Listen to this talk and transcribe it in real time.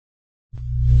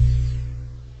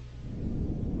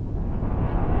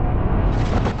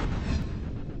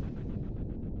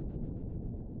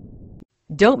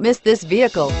Don't miss this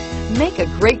vehicle. Make a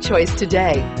great choice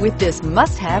today with this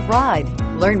must-have ride.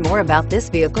 Learn more about this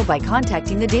vehicle by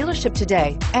contacting the dealership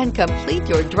today and complete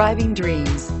your driving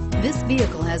dreams. This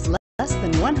vehicle has less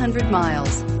than 100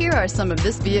 miles. Here are some of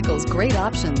this vehicle's great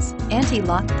options: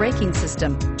 anti-lock braking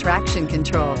system, traction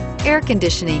control, air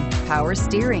conditioning, power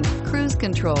steering, cruise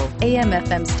control,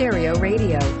 AM/FM stereo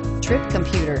radio, trip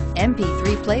computer,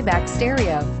 MP3 playback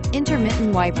stereo,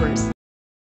 intermittent wipers,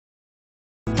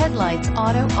 headlights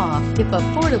auto off. If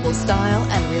affordable style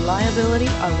and reliability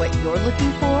are what you're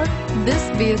looking for, this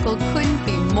vehicle couldn't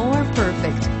be more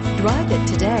perfect. Drive it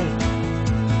today.